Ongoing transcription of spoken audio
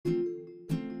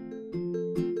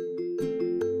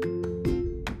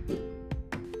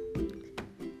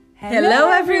Hello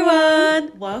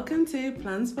everyone! Welcome to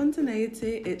Plan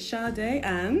Spontaneity. It's Sade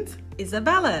and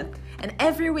Isabella. And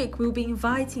every week we'll be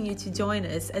inviting you to join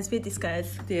us as we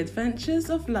discuss the adventures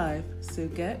of life, so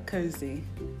get cozy.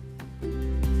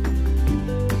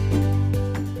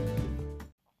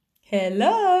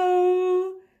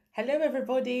 Hello! Hello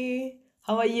everybody!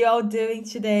 How are you all doing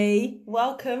today?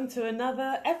 Welcome to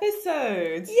another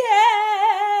episode. Yay!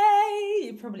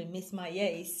 You probably missed my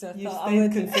yays, so You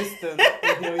stayed consistent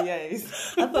with your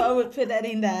yays. I thought I would put that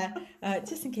in there,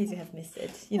 just in case you have missed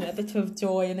it. You know, a bit of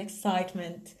joy and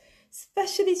excitement.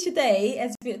 Especially today,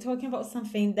 as we're talking about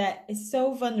something that is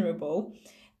so vulnerable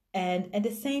and at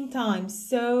the same time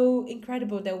so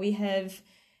incredible that we have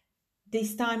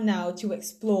this time now to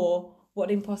explore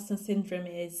what imposter syndrome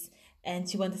is and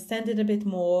to understand it a bit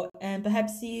more. And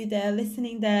perhaps you there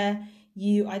listening there,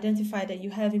 you identify that you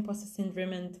have imposter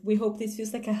syndrome, and we hope this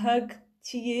feels like a hug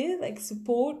to you, like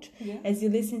support as you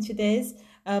listen to this.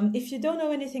 If you don't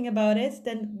know anything about it,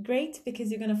 then great, because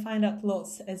you're going to find out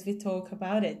lots as we talk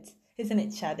about it. Isn't it,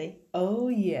 Shadi? Oh,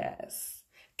 yes.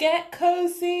 Get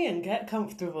cozy and get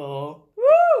comfortable.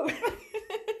 Woo!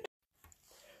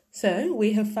 So,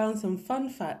 we have found some fun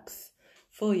facts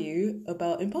for you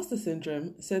about imposter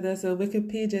syndrome. So, there's a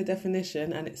Wikipedia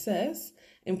definition, and it says,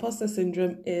 imposter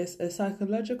syndrome is a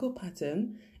psychological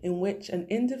pattern in which an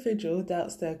individual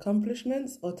doubts their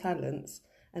accomplishments or talents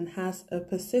and has a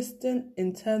persistent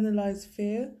internalized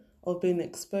fear of being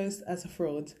exposed as a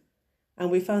fraud. And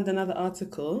we found another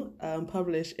article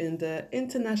published in the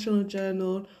International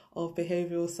Journal of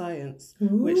Behavioral Science,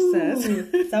 which says...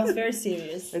 Sounds very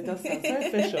serious. It does sound so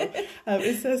official.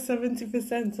 It says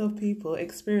 70% of people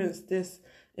experience this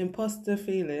imposter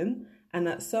feeling, and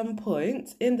at some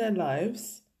point in their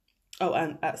lives... So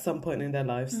I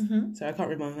can't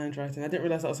read my handwriting. I didn't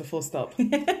realise that was a full stop.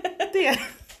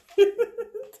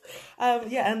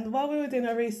 And while we were doing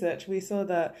our research, we saw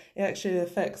that it actually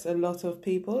affects a lot of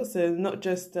people. So not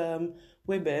just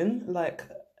women, like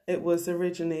it was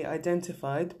originally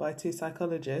identified by two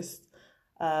psychologists.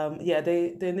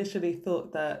 They initially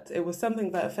thought that it was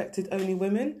something that affected only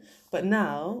women. But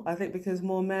now, I think because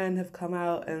more men have come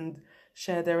out and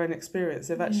shared their own experience,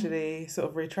 they've actually sort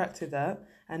of retracted that.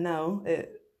 And now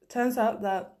it turns out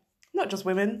that not just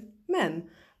women, men.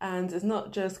 And it's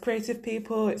not just creative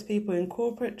people, it's people in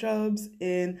corporate jobs,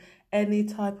 in any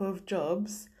type of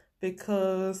jobs,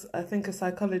 because I think a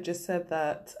psychologist said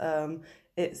that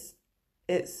it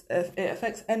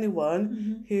affects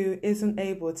anyone who isn't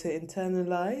able to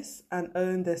internalize and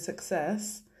own their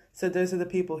success. So those are the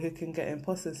people who can get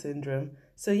imposter syndrome.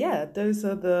 So yeah, those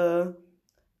are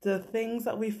the things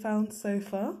that we found so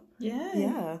far.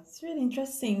 Yeah. It's really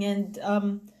interesting. And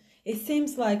it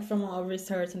seems like from our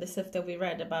research and the stuff that we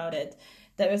read about it,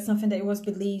 that was something that was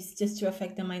believed just to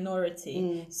affect the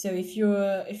minority. So if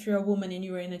you're a woman and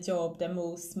you were in a job that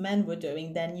most men were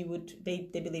doing, then they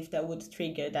believe that would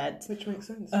trigger that. Which makes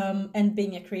sense. And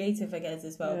being a creative, I guess,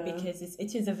 as well, because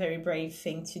it is a very brave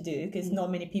thing to do, because not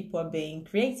many people are being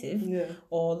creative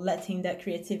or letting that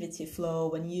creativity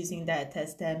flow and using that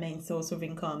as their main source of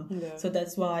income. So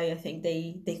that's why I think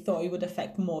they thought it would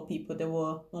affect more people that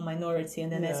were more minority,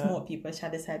 and then as more people, as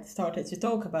Shadi said, started to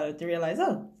talk about it, they realize,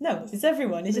 oh no, it's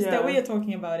everyone. It's just that we are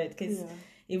talking about it because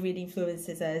it really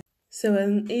influences us. So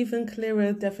an even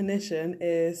clearer definition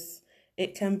is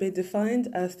it can be defined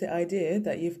as the idea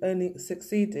that you've only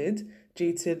succeeded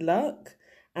due to luck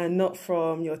and not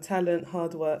from your talent,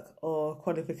 hard work or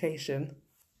qualification.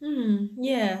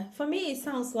 For me it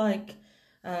sounds like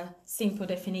a simple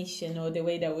definition, or the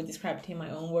way that I would describe it in my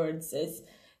own words is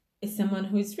someone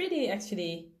who is really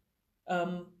actually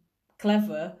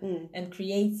clever and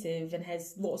creative and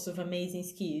has lots of amazing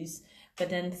skills,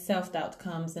 but then self-doubt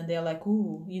comes and they're like,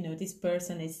 ooh, this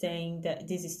person is saying that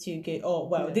this is too good,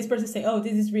 this person say, oh,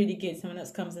 this is really good. Someone else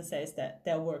comes and says that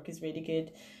their work is really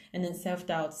good, and then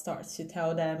self-doubt starts to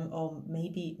tell them, oh,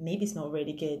 maybe it's not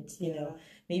really good, you know,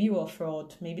 maybe you're a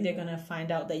fraud, maybe they're gonna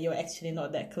find out that you're actually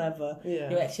not that clever,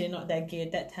 you're actually not that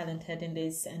good, that talented in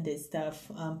this and this stuff.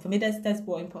 For me, that's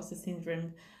what imposter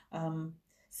syndrome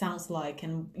sounds like,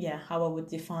 and how I would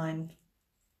define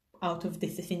out of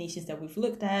these definitions that we've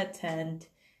looked at. And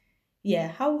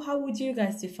how would you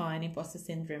guys define imposter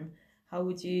syndrome? How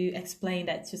would you explain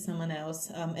that to someone else?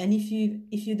 And if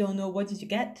you don't know, what did you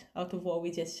get out of what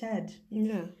we just shared?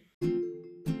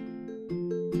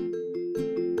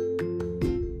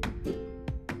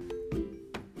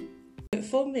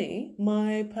 For me,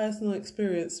 my personal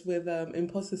experience with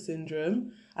imposter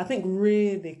syndrome, I think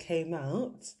really came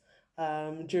out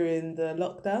during the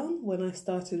lockdown when I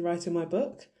started writing my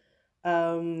book.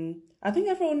 I think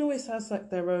everyone always has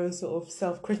like their own sort of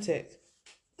self-critic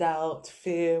doubt,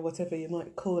 fear, whatever you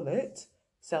might call it,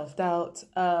 self-doubt.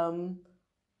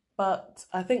 But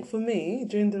I think for me,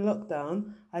 during the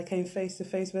lockdown, I came face to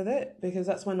face with it because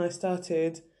that's when I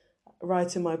started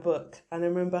writing my book. And I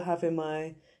remember having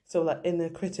my sort of like inner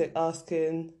critic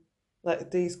asking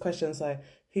like these questions like,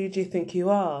 who do you think you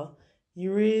are?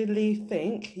 You really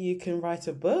think you can write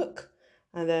a book?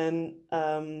 And then,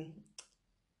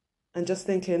 and just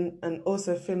thinking, and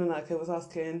also feeling like it was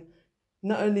asking,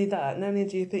 not only that, not only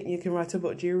do you think you can write a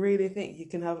book, do you really think you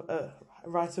can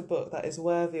write a book that is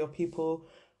worthy of people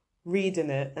reading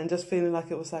it? And just feeling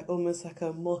like it was like almost like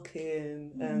a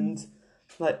mocking and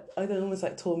like, I don't know, almost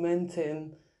like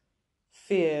tormenting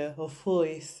fear or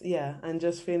voice. Yeah. And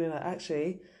just feeling like,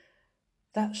 actually,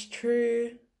 that's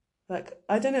true. Like,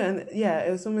 I don't know. And yeah,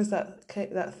 it was almost that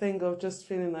thing of just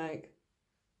feeling like,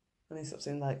 let me stop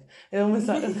saying like, it almost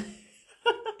like,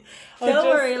 don't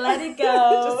worry, let it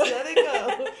go. Just let it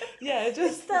go. Yeah,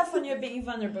 it's tough when you're being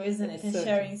vulnerable, isn't it? And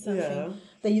sharing something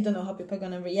that you don't know how people are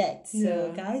going to react.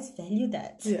 So, guys, value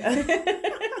that. Yeah.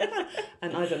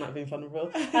 And I don't like being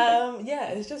vulnerable.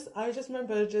 It's just, I just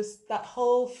remember just that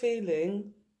whole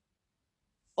feeling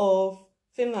of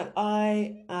feeling like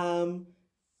I am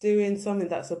doing something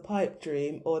that's a pipe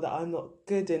dream, or that I'm not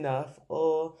good enough,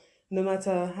 or no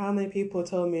matter how many people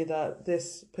told me that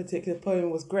this particular poem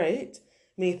was great,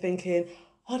 me thinking,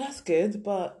 oh, that's good,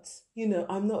 but, you know,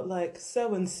 I'm not like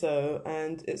so-and-so.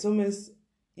 And it's almost,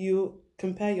 you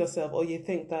compare yourself, or you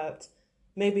think that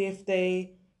maybe if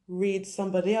they read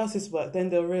somebody else's work, then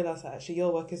they'll realise that actually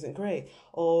your work isn't great.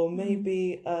 Or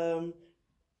maybe, and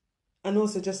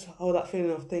also just all that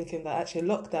feeling of thinking that actually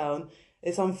lockdown,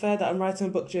 it's unfair that I'm writing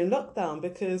a book during lockdown,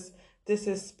 because this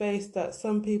is space that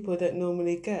some people don't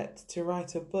normally get to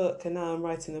write a book, and now I'm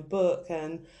writing a book,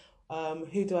 and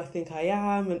who do I think I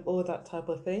am, and all that type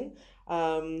of thing.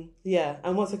 And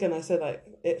once again, I said like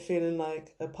it feeling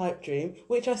like a pipe dream,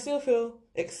 which I still feel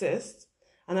exists.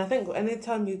 And I think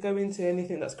anytime you go into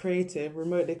anything that's creative,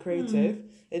 remotely creative,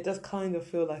 it does kind of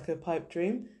feel like a pipe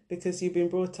dream, because you've been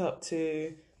brought up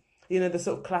to, you know, the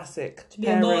sort of classic to be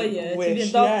a lawyer, wish. To be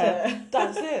a doctor. Yeah,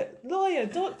 that's it. Lawyer,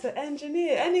 doctor,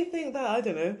 engineer, anything that, I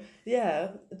don't know.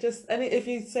 Yeah, just if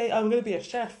you say, I'm going to be a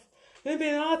chef, I'm going to be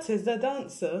an artist, a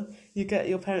dancer, you get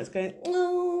your parents going,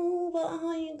 oh, but how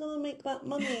are you going to make that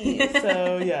money?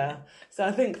 So, yeah. So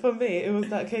I think for me, it was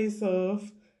that case of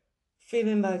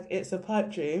feeling like it's a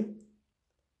pipe dream.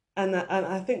 And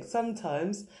I think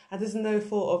sometimes, and there's no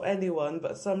fault of anyone,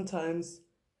 but sometimes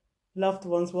loved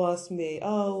ones will ask me,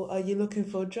 oh, are you looking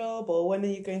for a job, or when are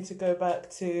you going to go back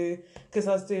to, because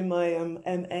I was doing my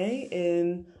MA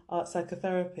in art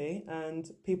psychotherapy, and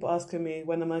people asking me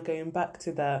when am I going back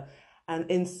to that, and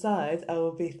inside I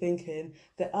will be thinking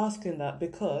they're asking that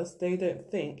because they don't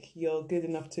think you're good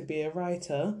enough to be a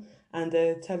writer, and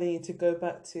they're telling you to go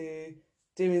back to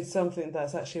doing something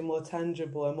that's actually more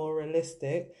tangible and more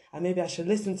realistic, and maybe I should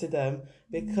listen to them,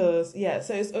 because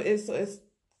so it's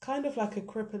kind of like a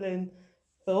crippling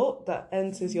thought that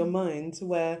enters your mind,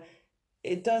 where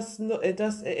it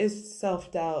is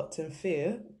self-doubt and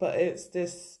fear, but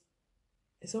it's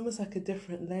almost like a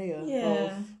different layer of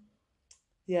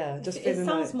just it feeling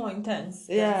sounds like, more intense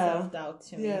than self-doubt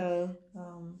to me.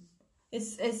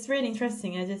 It's really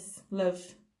interesting. I just love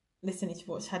listening to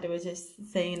what Shadi was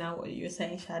just saying now, what you were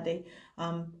saying, Shadi,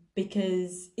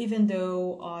 because even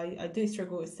though I do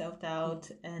struggle with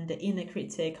self-doubt and the inner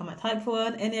critic, I'm a type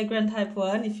 1, Enneagram type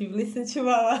 1. If you've listened to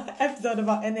our episode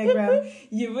about Enneagram,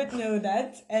 you would know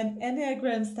that. And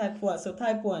Enneagram's type 1, so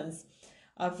type 1s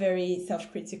are very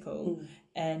self-critical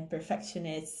and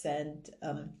perfectionists, and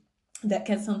that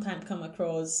can sometimes come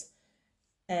across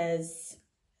as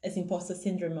imposter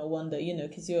syndrome or wonder, you know,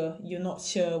 because you're not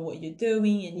sure what you're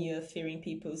doing, and you're fearing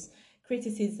people's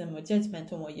criticism or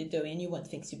judgment on what you're doing. You want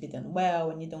things to be done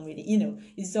well, and you don't really, you know,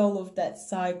 it's all of that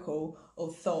cycle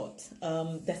of thought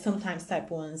that sometimes type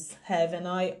 1s have, and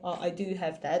I do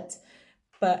have that.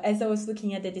 But as I was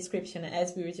looking at the description,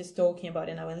 as we were just talking about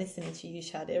it now and listening to you,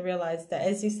 Shad, I realized that,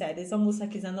 as you said, it's almost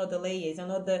like it's another layer, it's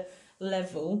another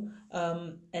level,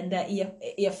 and that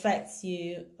it affects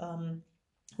you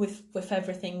with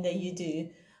everything that you do,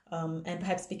 and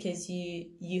perhaps because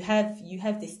you have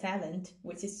this talent,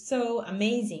 which is so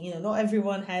amazing. You know, not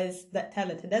everyone has that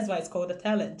talent, and that's why it's called a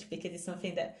talent, because it's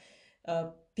something that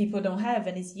people don't have,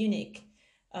 and it's unique.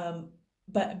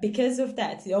 But because of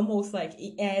that, it almost like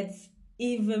it adds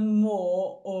even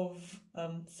more of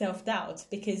self-doubt,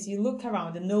 because you look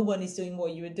around and no one is doing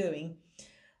what you are doing,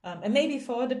 and maybe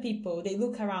for other people, they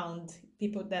look around,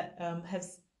 people that have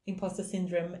imposter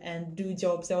syndrome and do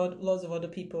jobs that lots of other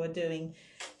people are doing,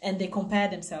 and they compare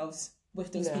themselves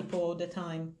with those people all the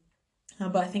time.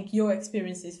 But I think your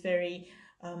experience is very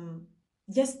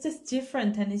just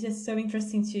different, and it's just so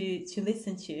interesting to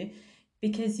listen to,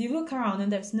 because you look around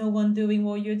and there's no one doing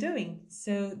what you're doing.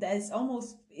 So there's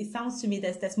almost, it sounds to me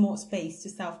there's more space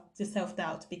to self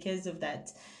doubt because of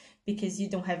that, because you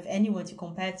don't have anyone to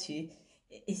compare to.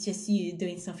 It's just you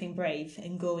doing something brave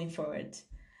and going for it.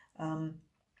 And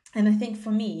I think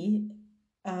for me,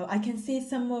 I can see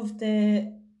some of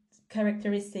the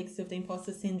characteristics of the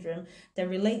imposter syndrome that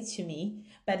relate to me,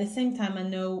 but at the same time I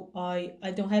know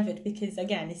I don't have it, because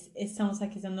again it sounds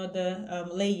like it's another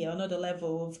layer, another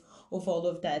level of all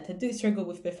of that. I do struggle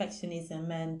with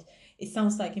perfectionism, and it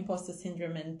sounds like imposter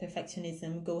syndrome and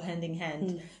perfectionism go hand in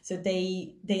hand. So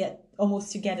they are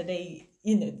almost together. They,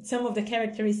 you know, some of the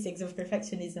characteristics of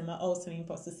perfectionism are also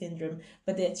imposter syndrome,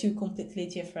 but they're two completely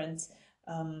different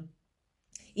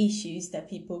issues that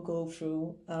people go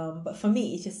through. But for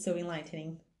me, it's just so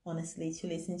enlightening, honestly, to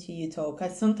listen to you talk.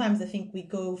 Because sometimes I think we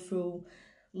go through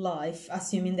life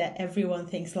assuming that everyone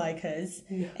thinks like us,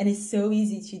 and it's so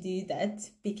easy to do that,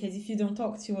 because if you don't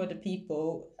talk to other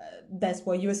people, that's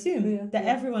what you assume, that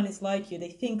everyone is like you,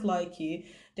 they think like you,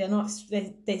 they're not,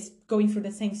 they're going through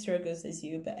the same struggles as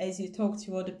you. But as you talk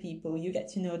to other people, you get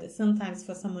to know that sometimes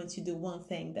for someone to do one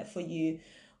thing that for you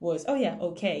was, oh yeah,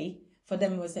 okay, for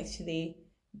them was actually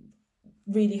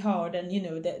really hard, and you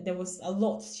know that there was a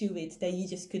lot to it that you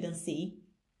just couldn't see.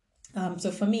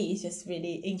 So for me, it's just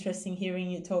really interesting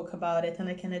hearing you talk about it, and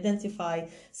I can identify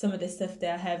some of the stuff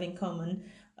that I have in common.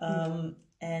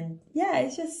 And yeah,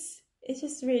 it's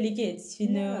just really good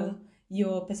to know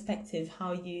your perspective,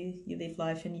 how you live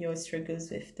life, and your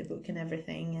struggles with the book and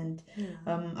everything. And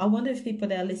I wonder if people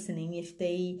that are listening, if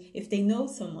they know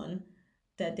someone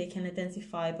that they can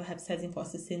identify perhaps has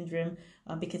imposter syndrome,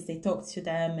 because they talk to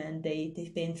them and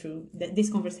they've been through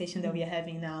this conversation that we are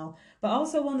having now. But I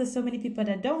also wonder so many people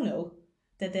that don't know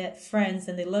that their friends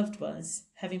and their loved ones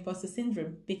have imposter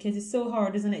syndrome, because it's so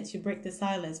hard, isn't it, to break the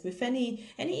silence with any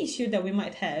issue that we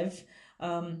might have.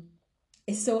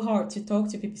 It's so hard to talk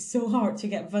to people, so hard to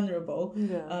get vulnerable.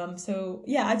 So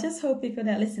yeah, I just hope people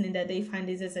that are listening, that they find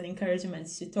this as an encouragement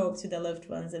to talk to their loved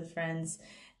ones and friends,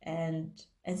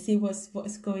 and see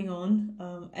what's going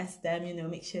on. Ask them, you know,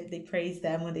 make sure they praise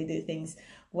them when they do things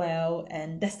well.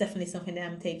 And that's definitely something that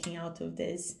I'm taking out of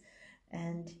this.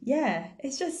 And yeah,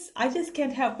 it's just, I just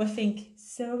can't help but think,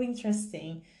 so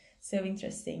interesting. So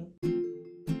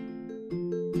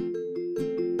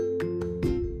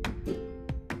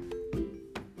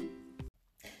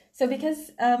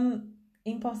because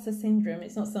imposter syndrome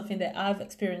is not something that I've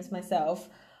experienced myself,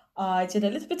 I did a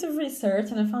little bit of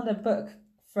research and I found a book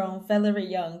from Valerie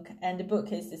Young, and the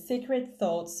book is The Secret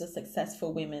Thoughts of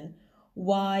Successful Women: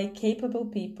 Why Capable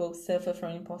People Suffer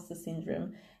from Imposter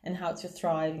Syndrome and How to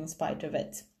Thrive in Spite of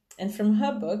It. And from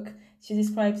her book, she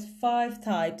describes 5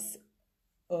 types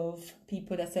of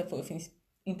people that suffer with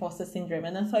imposter syndrome.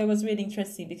 And I thought it was really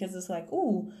interesting, because it's like,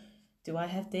 oh, do I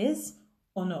have this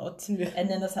or not? And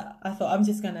then I thought, I'm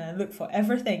just going to look for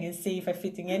everything and see if I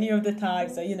fit in any of the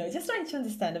types, or, you know, just trying to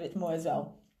understand a bit more as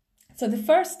well. So the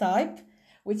first type,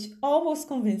 which almost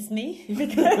convinced me,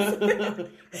 because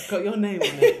it's got your name on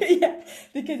it. Yeah,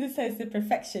 because it says the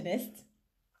perfectionist.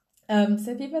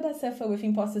 So people that suffer with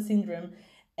imposter syndrome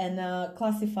and are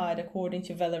classified according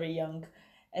to Valerie Young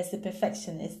as the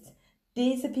perfectionist,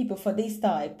 these are people, for this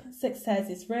type, success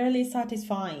is rarely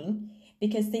satisfying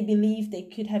because they believe they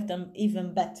could have done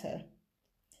even better.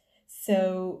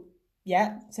 So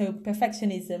so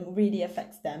perfectionism really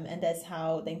affects them, and that's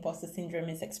how the imposter syndrome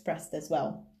is expressed as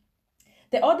well.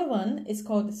 The other one is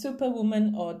called the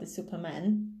superwoman or the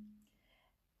superman.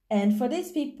 And for these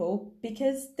people,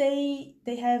 because they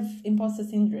have imposter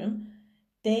syndrome,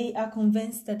 they are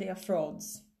convinced that they are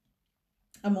frauds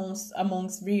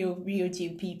amongst real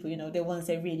deal people, you know, the ones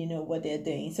that really know what they're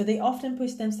doing. So they often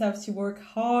push themselves to work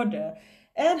harder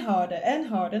and harder and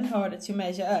harder and harder to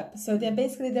measure up. So they're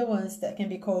basically the ones that can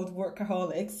be called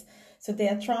workaholics. So they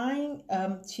are trying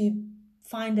to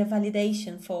find a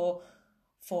validation for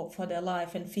their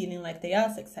life and feeling like they are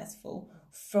successful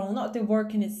from not the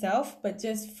work in itself, but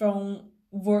just from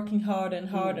working harder and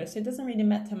harder. So it doesn't really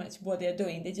matter much what they're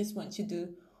doing. They just want to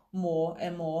do more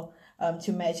and more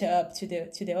to measure up to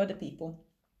the other people.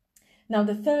 Now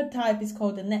the third type is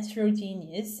called the natural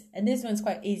genius, and this one's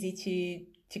quite easy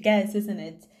to guess, isn't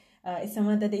it? It's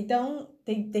someone that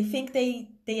they think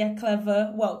they are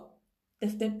clever. Well,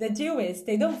 the deal is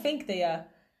they don't think they are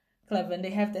clever, and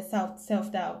they have the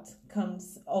self-doubt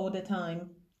comes all the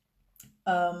time.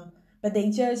 But they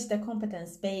judge their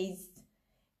competence based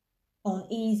on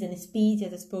ease and speed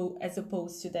as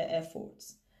opposed to their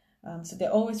efforts. So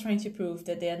they're always trying to prove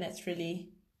that they are naturally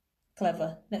clever,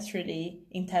 naturally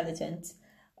intelligent.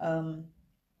 And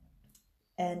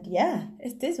yeah,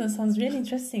 this one sounds really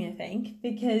interesting, I think,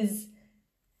 because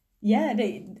yeah,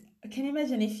 can you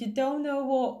imagine if you don't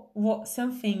know what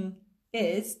something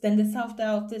is, then the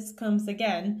self-doubt just comes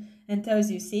again and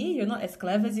tells you, see, you're not as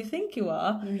clever as you think you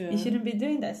are. You shouldn't be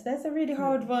doing that. So that's a really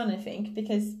hard one, I think,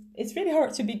 because it's really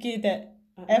hard to be good at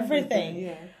everything.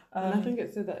 Yeah. And I think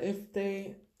it's so that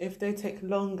if they take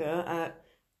longer at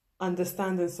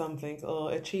understanding something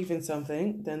or achieving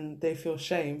something, then they feel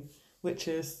shame, which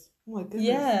is, oh my goodness.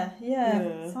 Yeah.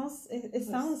 It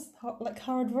sounds like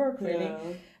hard work, really.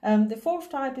 Yeah. The fourth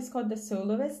type is called the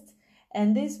soloist,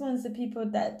 and these ones are people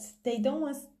that they don't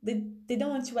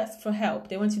want to ask for help.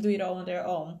 They want to do it all on their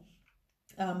own,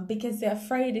 because they're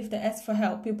afraid if they ask for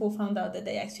help, people found out that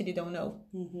they actually don't know.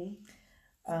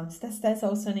 So that's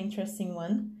also an interesting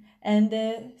one. And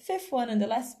the fifth one and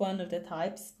the last one of the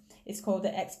types is called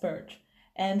the expert.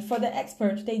 And for the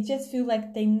expert, they just feel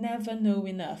like they never know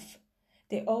enough.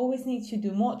 They always need to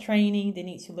do more training. They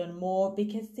need to learn more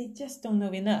because they just don't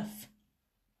know enough.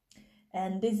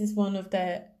 And this is one of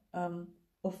the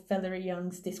of Valerie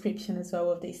Young's description as well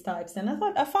of these types. And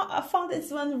I found this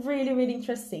one really, really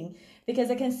interesting because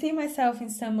I can see myself in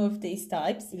some of these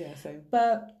types. Yeah, same.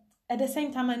 But at the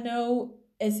same time, I know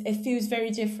it feels very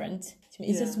different to me.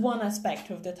 It's just one aspect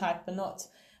of the type, but not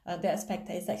the aspect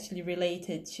that is actually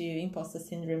related to imposter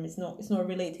syndrome. It's not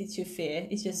related to fear.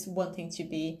 It's just wanting to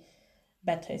be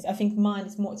better. I think mine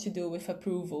is more to do with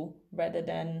approval rather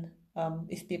than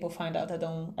if people find out I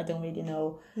don't really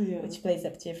know, which plays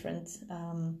up different.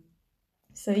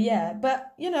 So yeah,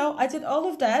 but I did all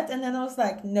of that, and then I was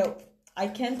like, nope, I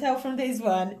can't tell from this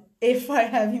one if I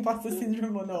have imposter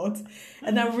syndrome or not,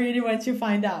 and I really want to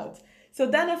find out. So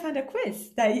then I found a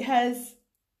quiz that has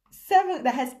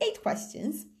 8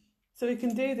 questions. So we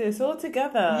can do this all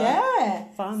together.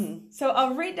 Yeah. Fun. So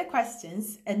I'll read the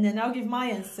questions and then I'll give my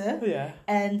answer. Yeah.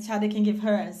 And Shadi can give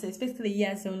her answer. It's basically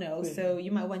yes or no. Yeah. So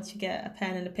you might want to get a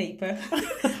pen and a paper.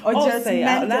 Or just say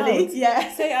mentally. Out loud.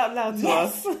 Yeah. Say it out loud to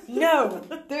us. No.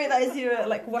 Do it as you're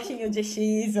like washing your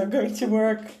dishes or going to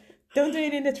work. Don't do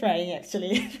it in the train,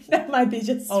 actually. That might be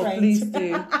just strange. Oh, please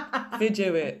do.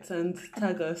 Video it and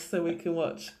tag us so we can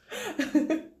watch.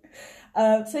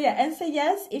 So yeah, answer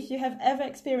yes if you have ever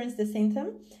experienced the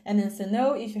symptom, and answer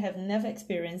no if you have never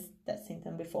experienced that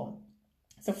symptom before.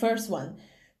 So first one,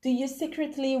 do you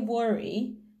secretly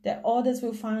worry that others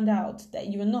will find out that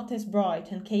you are not as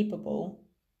bright and capable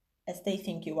as they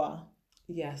think you are?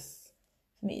 Yes.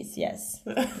 For me, it's yes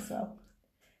as well.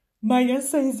 My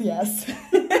answer is yes.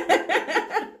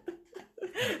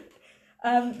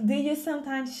 Do you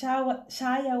sometimes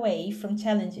shy away from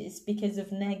challenges because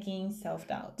of nagging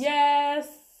self-doubt? Yes.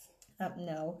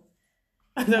 No.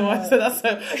 I don't know why I said that so.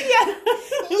 Yeah.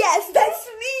 Yes, that's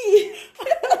me.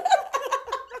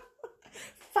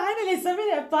 Finally, something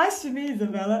that applies to me,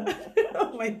 Isabella.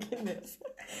 Oh my goodness.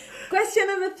 Question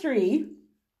number 3.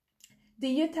 Do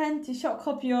you tend to chalk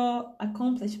up your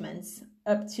accomplishments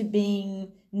up to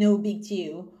being no big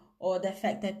deal, or the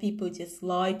fact that people just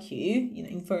like you,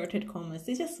 inverted commas,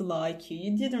 they just like you?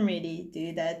 You didn't really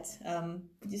do that.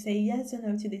 Would you say yes or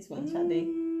no to this one, Shadi?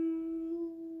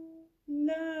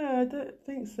 No, I don't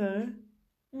think so.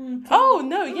 Oh,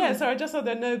 no, yeah, sorry, I just saw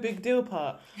the no big deal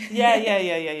part.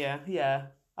 Yeah.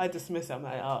 I dismiss it. I'm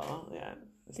like, oh, yeah,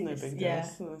 it's no big deal. Yeah.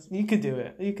 You could do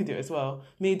it. You could do it as well.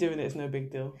 Me doing it is no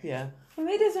big deal. Yeah. For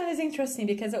me, this one is interesting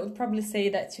because I would probably say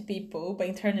that to people, but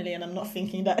internally, and I'm not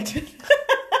thinking that.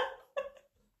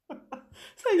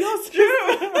 So yours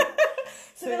true.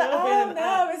 So they're like, oh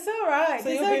no, it's all right. So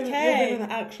it's okay. You're being an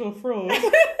actual fraud.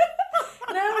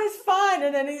 No, it's fine.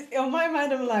 And then on my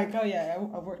mind, I'm like, oh yeah,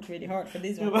 I worked really hard for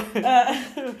this one.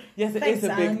 Yes, it is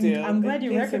a big deal. I'm glad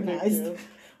you recognized.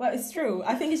 Well, it's true.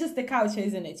 I think it's just the culture,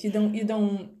 isn't it? You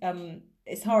don't.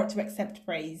 It's hard to accept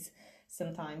praise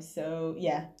sometimes. So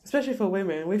yeah. Especially for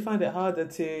women, we find it harder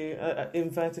to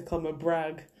inverted comma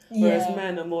brag, whereas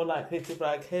men are more likely to be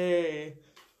like, hey,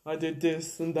 I did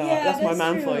this and that. Yeah, that's my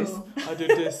man true. voice. I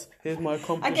did this. Here's my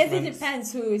accomplishments. I guess it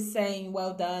depends who is saying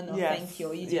well done or thank you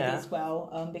or you did this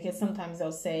well. Because sometimes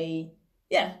they'll say,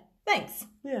 yeah, thanks.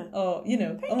 Yeah. Or,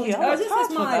 thank you. Or just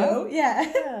a smile.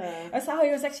 Yeah. Or sorry,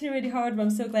 it was actually really hard, but I'm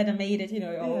so glad I made it.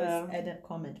 Always add a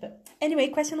comment. But anyway,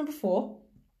 question number 4.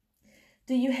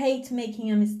 Do you hate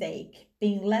making a mistake,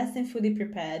 being less than fully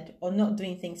prepared, or not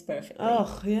doing things perfectly?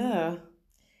 Oh, yeah.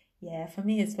 Yeah, for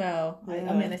me as well.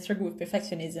 Yeah. I struggle with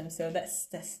perfectionism, so that's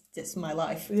just my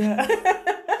life. Yeah.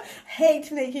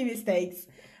 Hate making mistakes.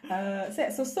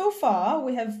 So far,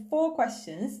 we have 4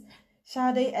 questions.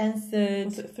 Shadi answered...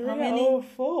 Was it 3 out of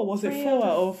 4? Was it 4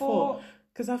 out of 4?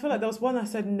 Because I feel like there was one I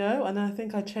said no, and I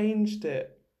think I changed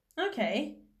it.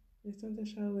 Okay. Return to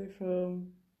shy away from.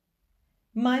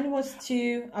 Mine was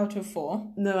 2 out of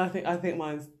 4. No, I think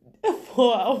mine's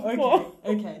 4 out of 4.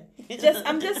 Okay.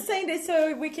 I'm just saying this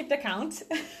so we keep the count.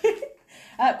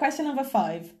 Question number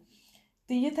 5.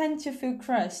 Do you tend to feel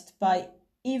crushed by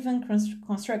even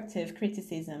constructive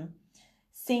criticism,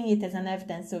 seeing it as an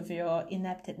evidence of your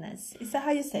ineptness? Is that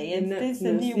how you say it? This is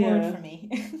a new word for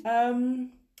me.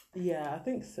 Yeah, I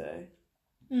think so.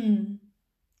 For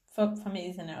me,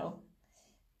 it's a no.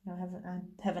 I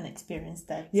haven't experienced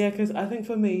that. Yeah, because I think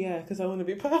for me, because I want to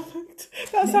be perfect.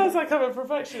 That sounds like I'm a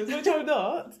perfectionist, which I'm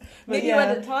not. Maybe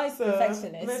you're the type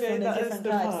perfectionist from the different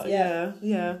types. Part.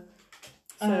 Yeah.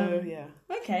 So,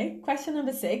 Okay, question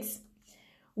number 6.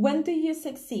 When do you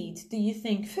succeed? Do you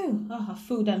think, phew, I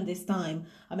fooled them this time.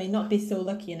 I may not be so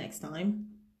lucky next time.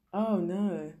 Oh,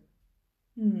 no.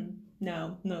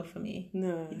 No for me.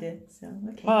 No. You did, so,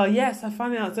 okay. Oh, yes, I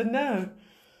finally answered no.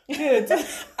 Good.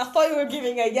 I thought you were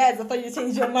giving a yes. I thought you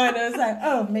changed your mind. I was like,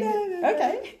 oh, maybe. No.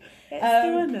 Okay.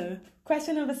 No.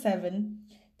 Question number 7.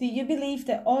 Do you believe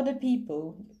that other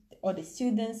people, other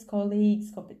students,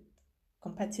 colleagues,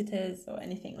 competitors, or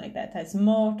anything like that, are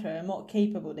smarter, more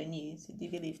capable than you? So do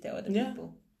you believe that other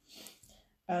people?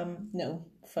 No,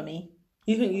 for me.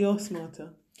 You think you're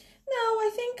smarter? No, I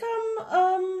think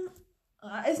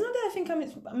it's not that I think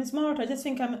I'm smart. I just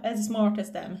think I'm as smart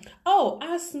as them. Oh,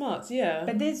 as smart, yeah.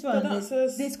 But this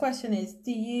question is: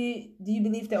 Do you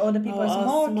believe that other people are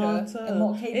smarter and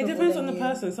more capable? It depends on the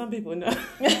person. Some people know.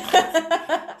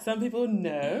 Some people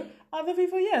know. Other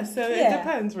people, yes. So it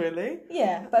depends, really.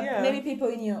 Yeah, but maybe people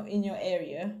in your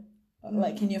area,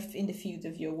 like in the field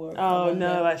of your work. Oh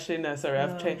no, actually no. Sorry,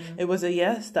 I've changed. It was a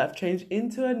yes that I've changed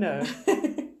into a no.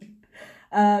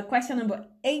 Question number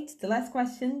 8, the last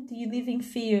question. Do you live in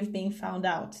fear of being found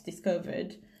out,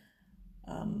 discovered?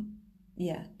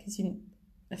 Because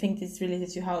I think this is related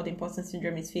to how the imposter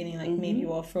syndrome is feeling like maybe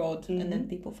you are a fraud and then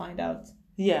people find out.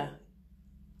 Yeah.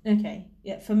 Okay.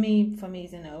 Yeah, for me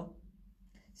it's a no.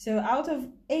 So out of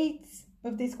 8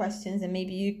 of these questions, and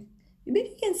maybe you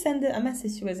can send a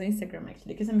message to us on Instagram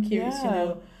actually, because I'm curious to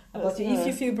know about you. If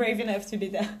you feel brave enough to be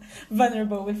that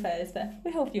vulnerable with us,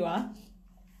 we hope you are.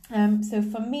 So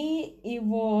for me, it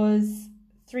was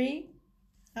 3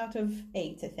 out of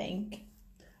 8, I think.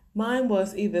 Mine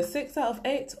was either 6 out of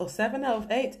 8 or 7 out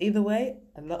of 8. Either way,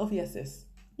 a lot of yeses.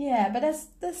 Yeah, but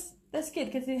that's good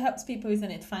because it helps people,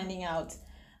 isn't it? Finding out.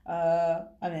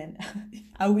 I mean,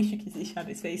 I wish you could see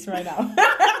Shadi's face right now.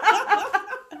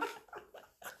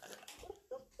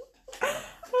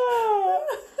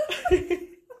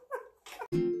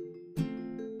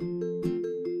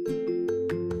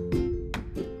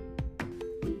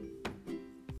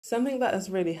 Something that has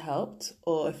really helped,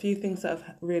 or a few things that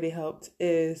have really helped,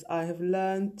 is I have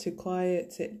learned to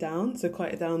quiet down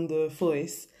the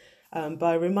voice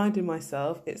by reminding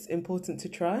myself it's important to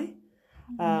try.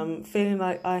 Feeling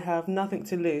like I have nothing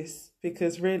to lose,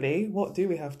 because really, what do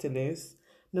we have to lose?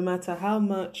 No matter how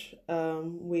much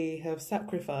we have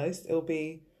sacrificed, it'll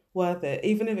be worth it,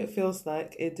 even if it feels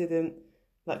like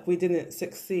we didn't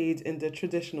succeed in the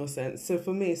traditional sense. So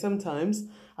for me, sometimes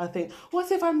I think,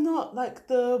 what if I'm not like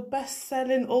the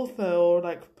best-selling author or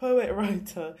like poet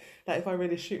writer? Like if I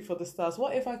really shoot for the stars,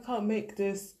 what if I can't make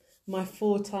this my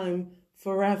full-time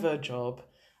forever job?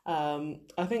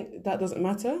 I think that doesn't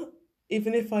matter.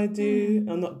 Even if I do,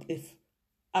 or not if,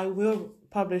 I will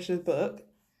publish a book,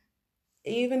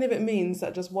 even if it means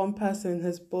that just one person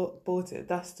has bought it,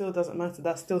 that still doesn't matter.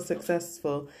 That's still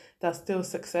successful. That's still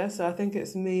success. So I think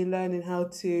it's me learning how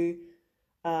to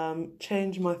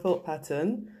change my thought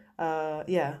pattern.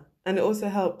 And it also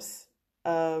helps,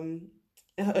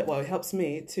 it helps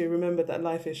me to remember that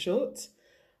life is short.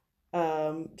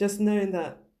 Just knowing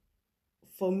that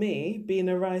for me, being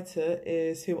a writer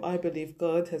is who I believe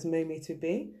God has made me to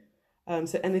be.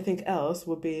 So anything else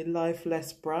would be life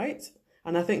less bright.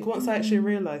 And I think once I actually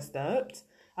realised that,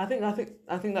 I think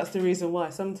that's the reason why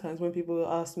sometimes when people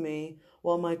ask me,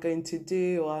 what am I going to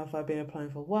do? Or have I been applying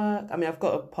for work? I mean, I've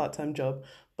got a part-time job,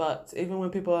 but even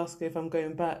when people ask if I'm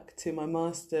going back to my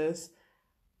master's,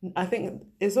 I think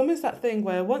it's almost that thing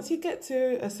where once you get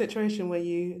to a situation where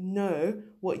you know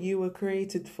what you were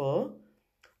created for,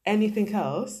 anything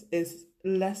else is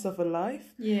less of a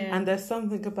life. Yeah. And there's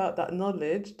something about that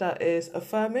knowledge that is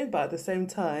affirming, but at the same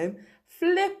time,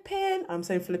 I'm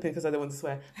saying flipping because I don't want to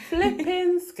swear,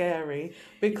 flipping scary,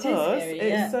 because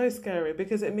it's so scary,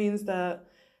 because it means that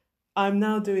I'm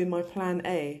now doing my plan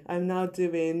A. I'm now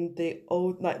doing the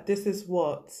old, like, this is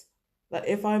what, like,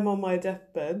 if I'm on my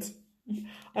deathbed,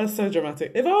 That's so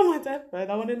dramatic. If I'm on my deathbed,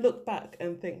 I want to look back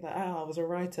and think that I was a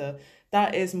writer.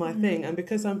 That is my thing. And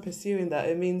because I'm pursuing that,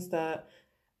 it means that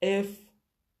if,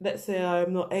 let's say,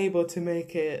 I'm not able to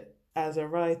make it as a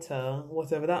writer,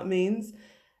 whatever that means,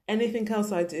 anything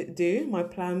else I do, my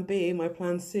plan B, my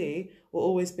plan C, will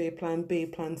always be plan B,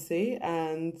 plan C.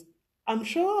 And I'm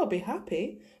sure I'll be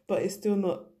happy, but it's still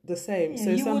not the same. Yeah, So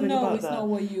you will something know about it's that. not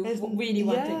what you really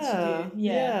wanted to do.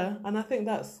 Yeah. And I think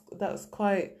that's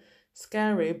quite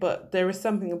scary, but there is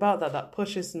something about that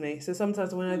pushes me. So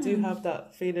sometimes when I do have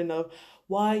that feeling of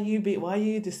why are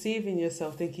you deceiving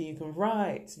yourself thinking you can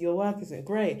write, your work isn't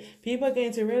great, people are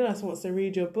going to realize once they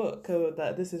read your book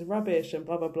that this is rubbish and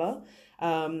blah blah blah.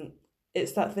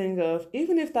 It's that thing of,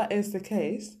 even if that is the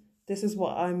case, this is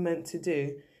what I'm meant to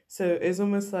do. So it's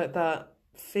almost like that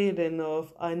feeling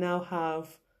of, I now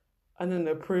have, I don't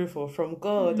know, approval from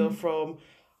God or from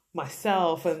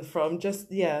myself and from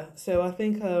just, yeah. So I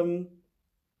think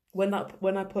when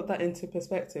I put that into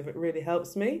perspective, it really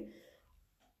helps me.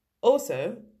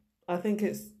 Also, I think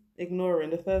it's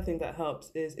the third thing that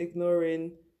helps is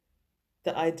ignoring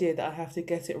the idea that I have to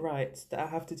get it right, that I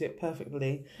have to do it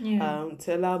perfectly,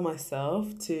 to allow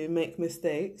myself to make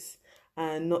mistakes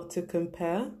and not to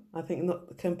compare. I think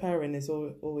not comparing is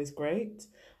always great.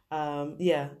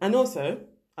 And also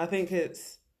I think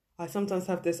I sometimes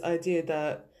have this idea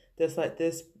that there's like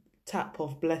this tap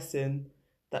of blessing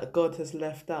that God has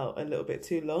left out a little bit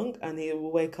too long, and he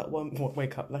will wake up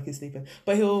like he's sleeping,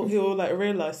 but he'll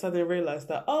like suddenly realize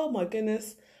that, oh my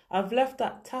goodness, I've left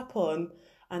that tap on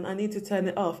and I need to turn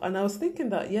it off. And I was thinking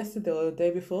that yesterday or the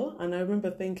day before, and I remember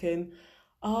thinking,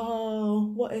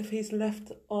 oh, what if he's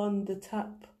left on the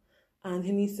tap and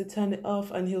he needs to turn it off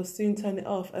and he'll soon turn it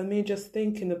off? And me just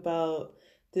thinking about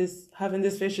this, having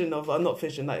this vision of, not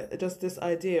vision, like just this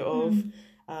idea of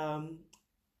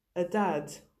a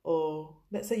dad, or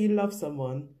let's say you love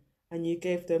someone and you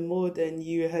gave them more than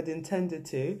you had intended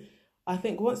to. I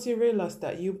think once you realise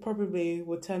that, you probably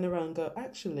would turn around and go,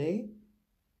 actually,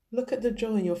 look at the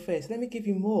joy in your face. Let me give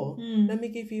you more. Let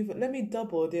me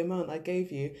double the amount I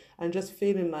gave you. And just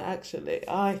feeling like, actually,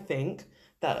 I think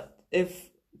that if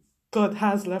God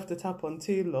has left the tap on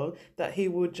too long, that he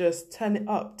will just turn it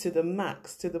up to the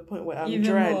max, to the point where I'm even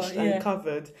drenched and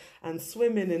covered and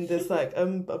swimming in this like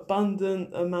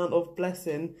abundant amount of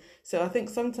blessing. So I think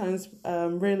sometimes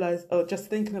just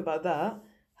thinking about that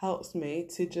helps me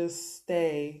to just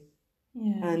stay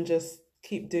and just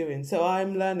keep doing. So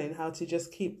I'm learning how to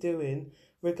just keep doing,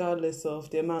 regardless of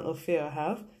the amount of fear I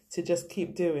have, to just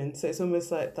keep doing. So it's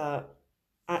almost like that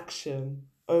action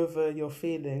over your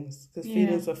feelings, because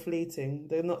feelings are fleeting.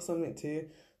 They're not something to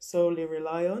solely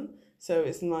rely on. So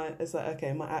it's like,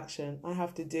 okay, my action I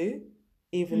have to do,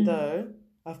 even though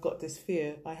I've got this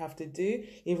fear, I have to do,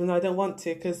 even though I don't want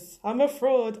to, because I'm a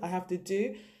fraud, I have to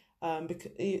do,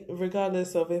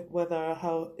 regardless of whether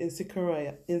how insecure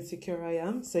I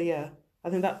am. So yeah, I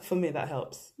think that for me that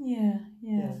helps. Yeah.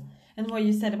 And what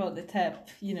you said about the tap,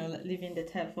 like leaving the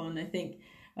tap on, I think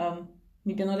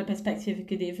maybe another perspective you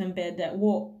could even bear that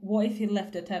what if he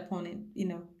left the tap on,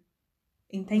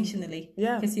 intentionally,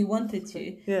 because he wanted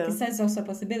to, because that's also a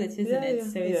possibility, isn't it?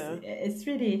 So it's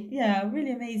really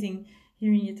really amazing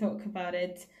hearing you talk about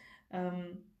it.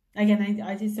 Again,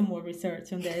 I did some more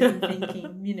research on this and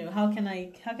thinking, how can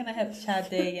I help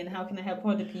Shade, and how can I help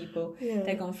other people that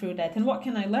are going through that, and what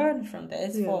can I learn from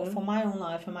this for my own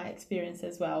life and my experience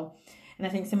as well. And I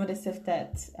think some of the stuff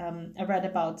that I read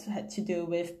about had to do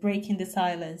with breaking the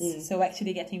silence, so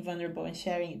actually getting vulnerable and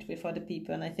sharing it with other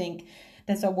people. And I think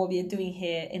that's what we are doing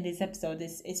here in this episode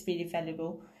is really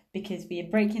valuable, because we are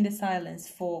breaking the silence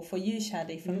for you,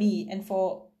 Shade, for me, and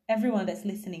for everyone that's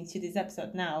listening to this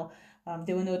episode now.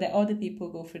 They will know that other people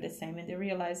go through the same, and they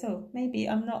realize, oh, maybe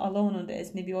I'm not alone on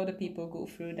this. Maybe other people go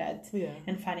through that,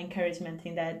 and find encouragement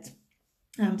in that.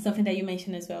 Something that you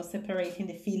mentioned as well, separating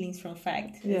the feelings from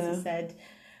fact, as you said.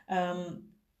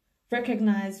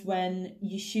 Recognize when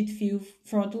you should feel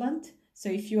fraudulent. So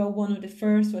if you are one of the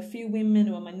first or a few women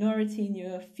or a minority in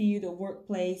your field or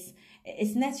workplace,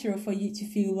 it's natural for you to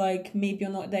feel like maybe you're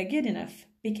not that good enough,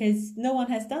 because no one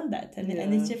has done that, and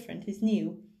it's different, it's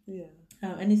new.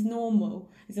 And it's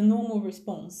normal. It's a normal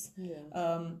response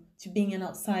to being an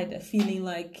outsider, feeling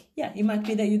like, it might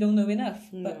be that you don't know enough,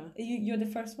 but you're the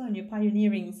first one, you're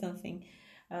pioneering something.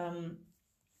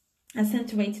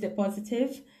 Accentuate the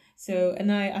positive. So,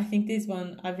 and I think this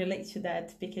one, I relate to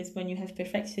that, because when you have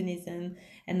perfectionism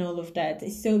and all of that,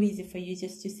 it's so easy for you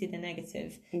just to see the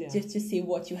negative, just to see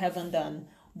what you haven't done,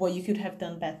 what you could have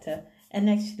done better.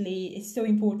 And actually, it's so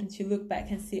important to look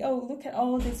back and see, oh, look at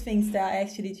all these things that I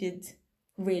actually did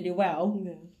really well.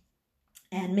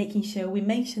 and making sure we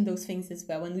mention those things as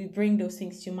well, and we bring those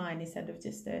things to mind instead of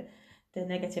just the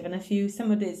negative. And I feel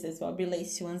some of this as well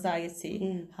relates to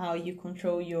anxiety, how you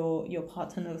control your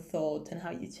pattern of thought and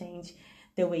how you change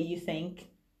the way you think.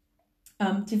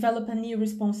 Develop a new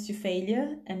response to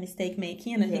failure and mistake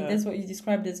making, and I think that's what you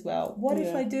described as well. What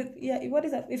if I do? What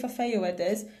is that? If I fail at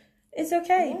this, it's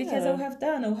okay because I'll have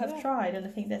tried, and I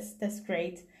think that's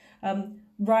great.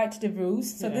 Write the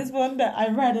rules. So this one that I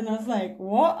read and I was like,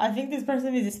 what? I think this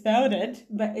person misspelled it,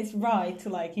 but it's right,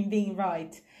 like in being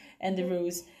right and the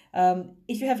rules.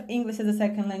 If you have English as a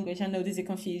second language, I know this is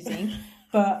confusing,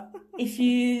 but if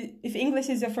English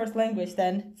is your first language,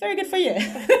 then very good for you.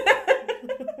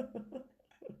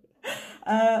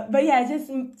 But yeah,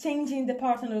 just changing the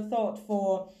pattern of thought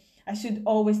for I should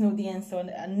always know the answer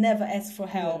and never ask for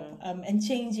help. And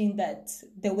changing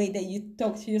the way that you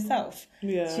talk to yourself.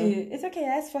 It's okay,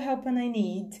 I ask for help when I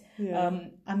need.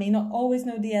 I may not always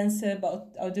know the answer,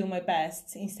 but I'll do my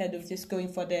best instead of just going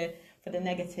for the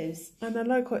negatives. And I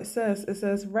like what it says. It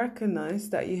says, recognize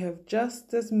that you have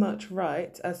just as much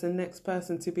right as the next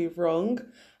person to be wrong,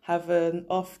 have an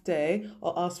off day,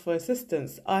 or ask for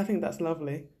assistance. I think that's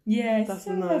lovely. Yeah, that's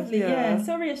so nice. Lovely. Yeah,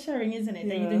 so reassuring, isn't it?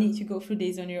 That you don't need to go through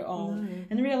this on your own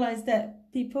and realize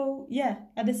that people,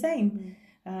 are the same.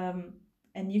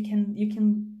 And you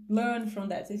can learn from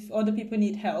that. If other people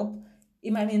need help,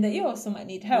 it might mean that you also might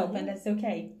need help, and that's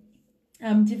okay.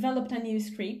 Developed a new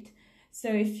script. So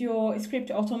if your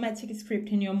automatic script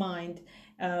in your mind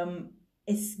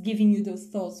is giving you those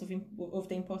thoughts of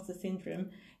the imposter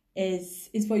syndrome, is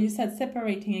what you said,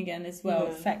 separating again as well,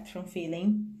 fact from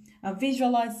feeling.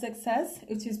 Visualize success,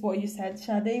 which is what you said,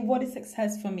 Shade. What is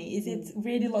success for me? Is it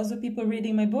really lots of people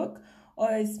reading my book,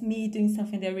 or is me doing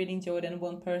something they really enjoyed and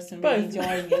one person really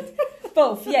enjoying it?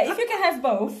 Both, if you can have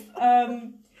both.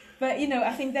 But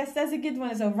I think that's a good one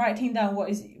as well. Writing down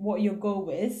what your goal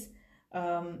is.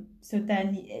 So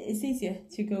then it's easier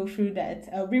to go through that.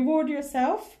 Reward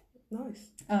yourself.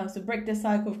 Nice. So break the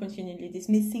cycle of continually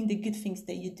dismissing the good things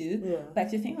that you do. Back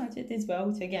to think, I did this well,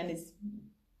 which again is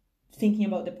thinking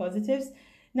about the positives.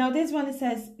 Now this one, it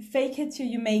says, fake it till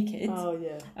you make it. Oh,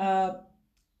 yeah.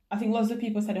 I think lots of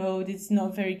people said, oh, this is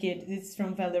not very good. This is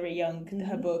from Valerie Young,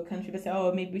 her book. And people say,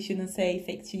 oh, maybe we shouldn't say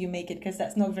fake till you make it, because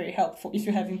that's not very helpful if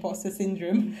you have imposter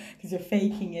syndrome, because you're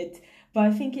faking it. But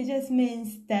I think it just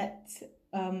means that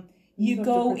you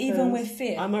go even with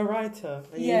fear. I'm a writer.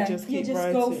 And you just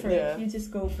go for it. You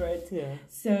just go for it. Yeah.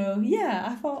 So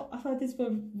I thought these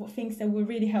were things that were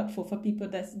really helpful for people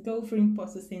that go through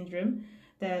imposter syndrome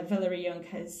that Valerie Young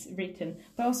has written,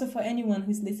 but also for anyone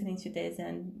who's listening to this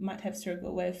and might have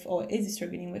struggled with or is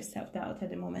struggling with self-doubt at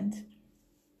the moment.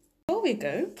 Before we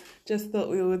go, just thought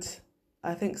we would.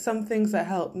 I think some things that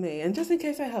help me, and just in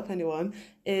case I help anyone,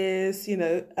 is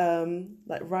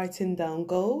like writing down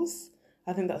goals.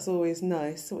 I think that's always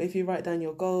nice. So if you write down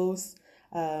your goals,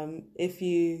 if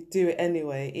you do it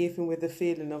anyway, even with the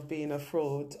feeling of being a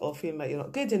fraud or feeling like you're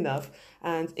not good enough,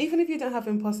 and even if you don't have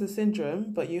imposter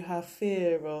syndrome, but you have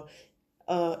fear or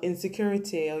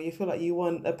insecurity, or you feel like you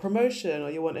want a promotion or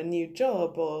you want a new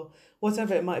job or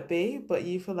whatever it might be, but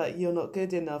you feel like you're not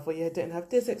good enough or you don't have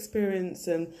this experience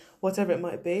and whatever it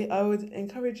might be, I would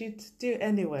encourage you to do it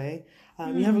anyway.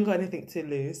 You haven't got anything to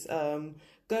lose.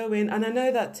 Go in, and I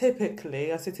know that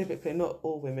typically, I say typically, not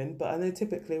all women, but I know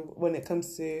typically when it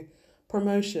comes to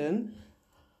promotion,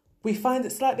 we find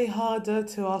it slightly harder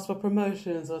to ask for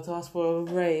promotions or to ask for a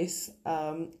raise.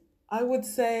 I would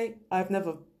say I've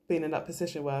never been in that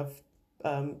position where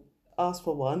I've asked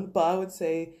for one, but I would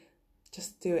say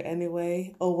just do it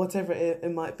anyway, or whatever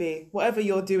it might be. Whatever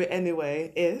your do it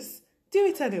anyway is, do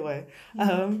it anyway.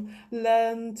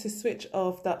 Learn to switch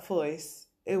off that voice.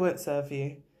 It won't serve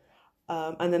you.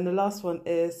 And then the last one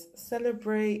is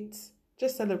celebrate.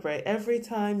 Just celebrate. Every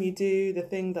time you do the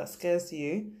thing that scares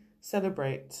you,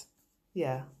 celebrate.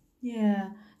 Yeah. Yeah.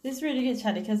 This is really good,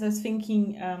 Shadi, because I was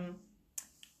thinking,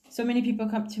 so many people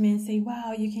come to me and say,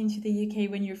 wow, you came to the UK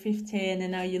when you're 15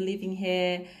 and now you're living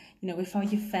here,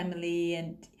 without your family,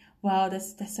 and wow,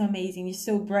 that's so amazing. You're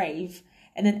so brave.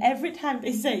 And then every time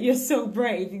they say you're so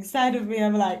brave, inside of me,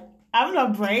 I'm like, I'm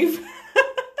not brave.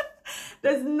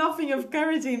 There's nothing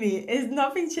encouraging me. It's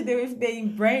nothing to do with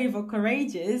being brave or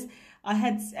courageous.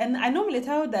 And I normally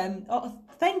tell them, oh,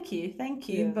 thank you.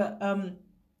 Yeah. But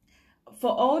for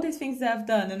all these things that I've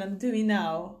done and I'm doing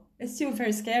now, it's still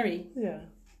very scary. Yeah.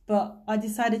 But I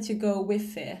decided to go with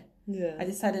fear. Yeah. I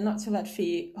decided not to let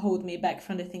fear hold me back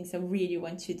from the things I really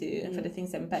want to do and for the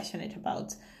things I'm passionate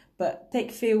about. but take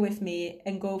fear with me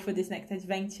and go for this next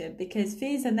adventure, because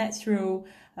fear is a natural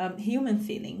human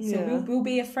feeling. So we'll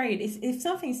be afraid. If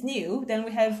something's new, then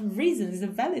we have reasons. It's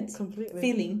a valid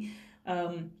feeling.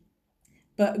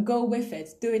 But go with it.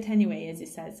 Do it anyway, as you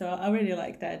said. So I really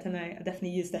like that, and I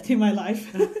definitely use that in my life.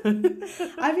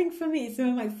 I think for me, some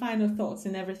of my final thoughts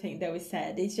and everything that we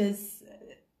said, it's just,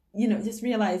 just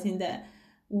realizing that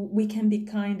we can be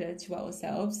kinder to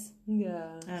ourselves.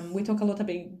 Yeah. We talk a lot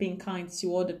about being kind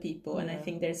to other people, and I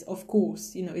think there's, of course,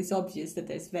 it's obvious that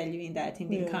there's value in that, in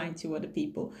being kind to other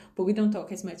people, but we don't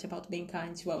talk as much about being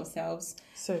kind to ourselves.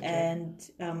 So true. And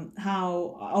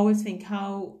how I always think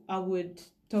how I would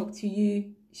talk to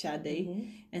you, Shadi,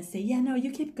 and say,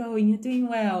 you keep going, you're doing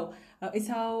well. It's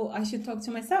how I should talk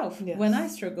to myself when I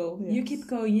struggle. You keep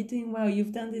going, you're doing well,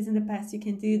 you've done this in the past, you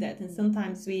can do that. And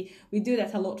sometimes we do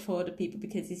that a lot for other people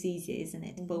because it's easier, isn't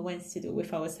it? But when it's to do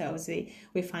with ourselves,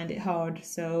 we find it hard.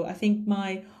 So I think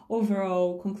my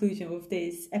overall conclusion with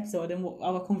this episode and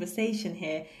our conversation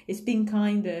here is being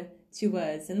kinder to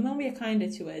us. And when we are kinder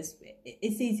to us,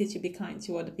 it's easier to be kind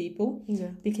to other people,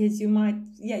 because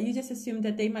you just assume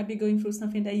that they might be going through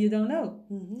something that you don't know,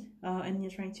 and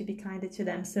you're trying to be kinder to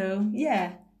them. So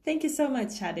thank you so much,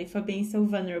 Shadi, for being so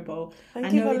vulnerable.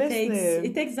 Thank you for listening.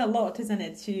 It takes a lot, isn't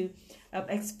it, to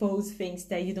expose things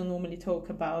that you don't normally talk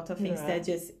about, or things that are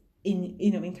just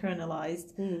internalized,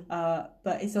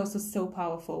 but it's also so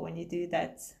powerful when you do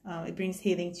that. It brings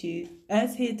healing to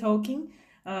us here talking,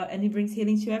 and it brings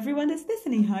healing to everyone that's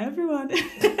listening. Hi, everyone.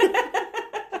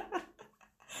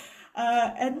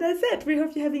 And that's it. We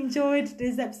hope you have enjoyed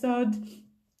this episode.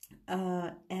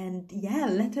 And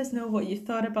let us know what you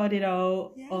thought about it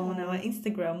all on our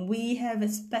Instagram. We have a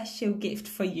special gift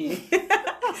for you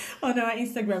on our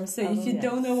Instagram. So if you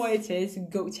don't know what it is,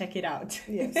 go check it out.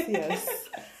 Yes.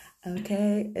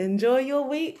 Okay. Enjoy your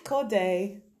week or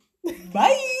day.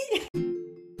 Bye.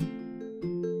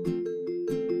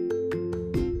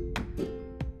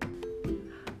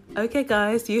 Okay,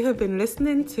 guys, you have been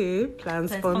listening to Plan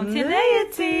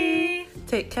Spontaneity.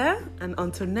 Take care, and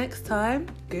until next time,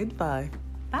 goodbye.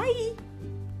 Bye.